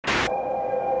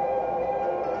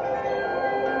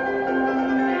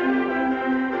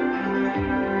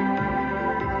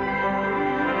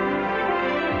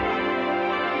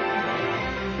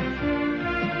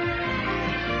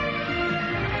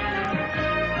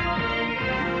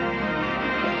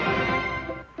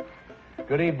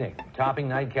Good evening. Topping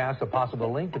nightcast, a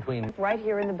possible link between... Right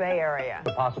here in the Bay Area.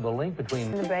 A possible link between...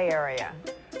 In the Bay Area.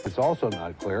 It's also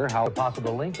not clear how a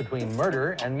possible link between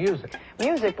murder and music.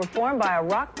 Music performed by a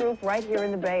rock group right here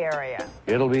in the Bay Area.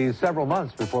 It'll be several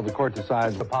months before the court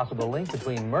decides a possible link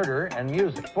between murder and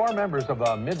music. 4 members of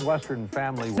a Midwestern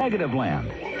family...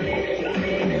 Negativland.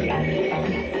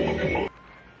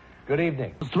 Good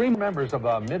evening. 3 members of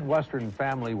a Midwestern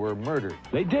family were murdered.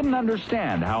 They didn't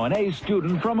understand how an A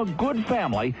student from a good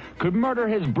family could murder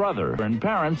his brother and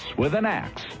parents with an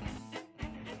axe.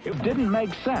 It didn't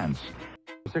make sense.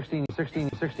 16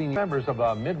 members of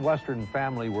a Midwestern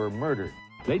family were murdered.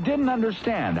 They didn't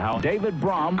understand how David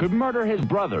Brom could murder his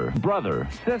brother,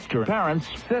 sister, parents,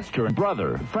 sister,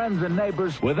 brother, friends, and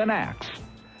neighbors with an axe.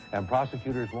 And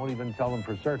prosecutors won't even tell them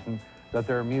for certain that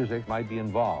their music might be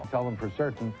involved. Tell them for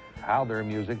certain how their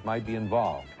music might be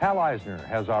involved. Hal Eisner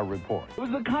has our report. It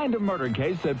was the kind of murder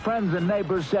case that friends and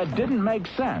neighbors said didn't make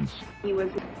sense. He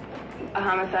was a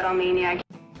homicidal maniac.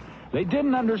 They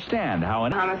didn't understand how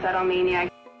an homicidal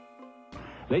maniac.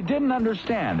 They didn't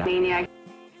understand. Maniac.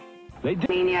 They did.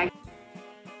 Maniac.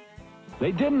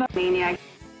 They didn't. Maniac.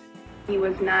 He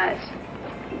was not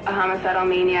a homicidal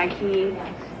maniac. He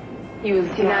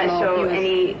did not show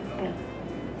any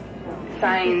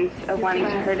signs of wanting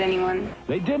to hurt anyone.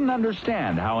 They didn't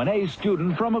understand how an A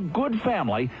student from a good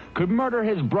family could murder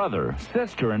his brother,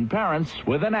 sister, and parents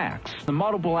with an axe. The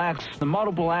multiple axe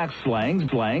slayings.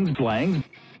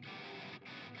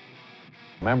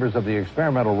 Members of the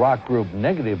experimental rock group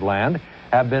Negativland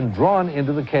have been drawn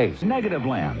into the case.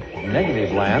 Negativland.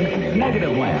 Negativland.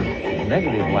 Negativland.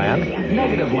 Negativland.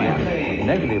 Negativland.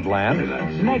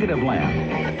 Negativland. Negativland.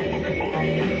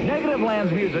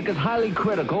 Negativland's music is highly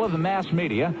critical of the mass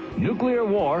media, nuclear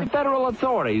war, federal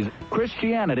authorities,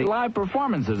 Christianity, live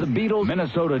performances of Beatles,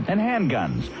 Minnesota, and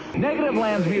handguns.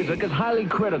 Negativland's music is highly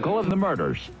critical of the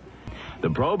murders.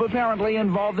 The probe apparently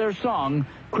involved their song,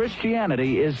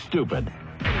 Christianity is Stupid.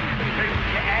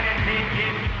 Christianity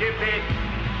is stupid.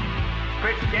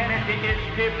 Christianity is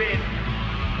stupid.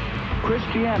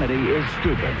 Christianity is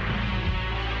stupid.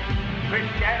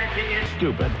 Christianity is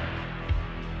Stupid.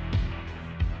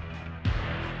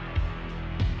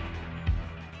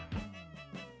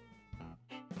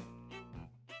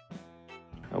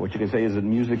 What you can say is that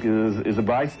music is a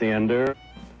bystander.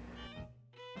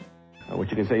 What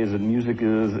you can say is that music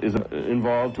is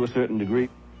involved to a certain degree.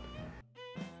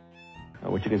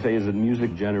 What you can say is that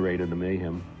music generated the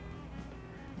mayhem.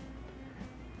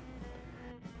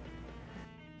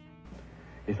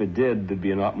 If it did, there'd be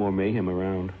a lot more mayhem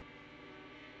around.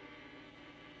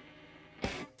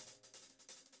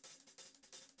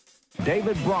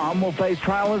 David Brom will face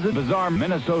trial as a bizarre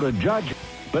Minnesota judge.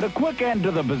 But a quick end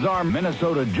to the bizarre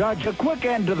Minnesota judge, a quick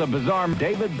end to the bizarre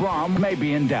David Brom may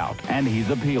be in doubt, and he's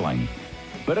appealing.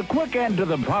 But a quick end to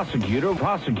the prosecutor.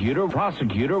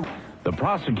 The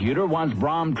prosecutor wants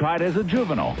Brom tried as a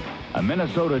juvenile. A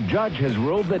Minnesota judge has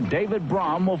ruled that David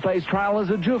Brom will face trial as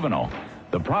a juvenile.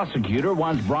 The prosecutor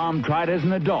wants Brom tried as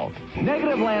an adult.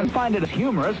 Negativland find it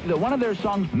humorous that one of their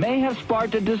songs may have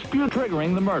sparked a dispute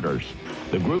triggering the murders.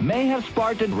 The group may have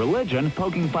sparked a religion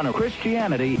poking fun of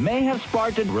Christianity, may have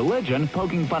sparked a religion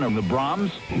poking fun of the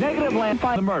Broms. Negativland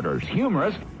find the murders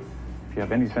humorous. If you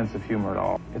have any sense of humor at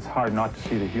all, it's hard not to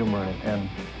see the humor in it, and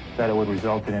that it would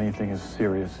result in anything as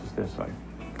serious as this. I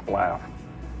laugh.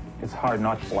 It's hard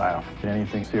not to laugh at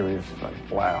anything serious. I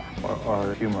laugh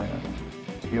or humor.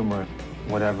 Humor,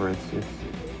 whatever. It's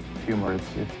humor.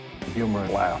 It's humor.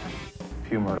 Laugh.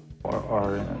 Humor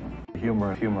or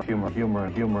humor.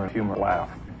 Laugh.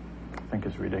 I think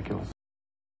it's ridiculous.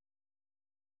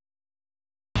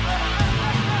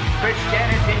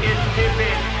 Christianity is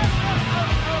stupid.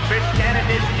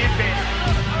 Christianity is stupid.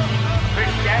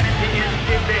 Christianity is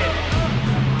stupid.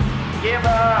 Give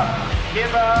up.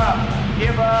 Give up.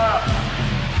 Give up.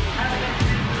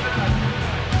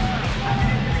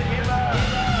 Give up.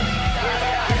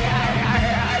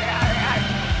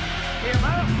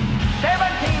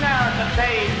 17 hours of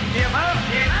days. Give up.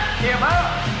 Give up.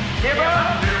 Give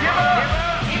up. Give up.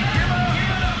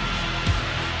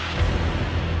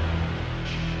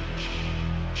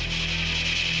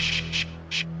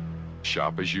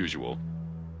 Shop as usual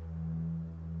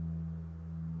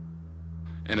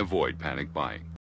and avoid panic buying.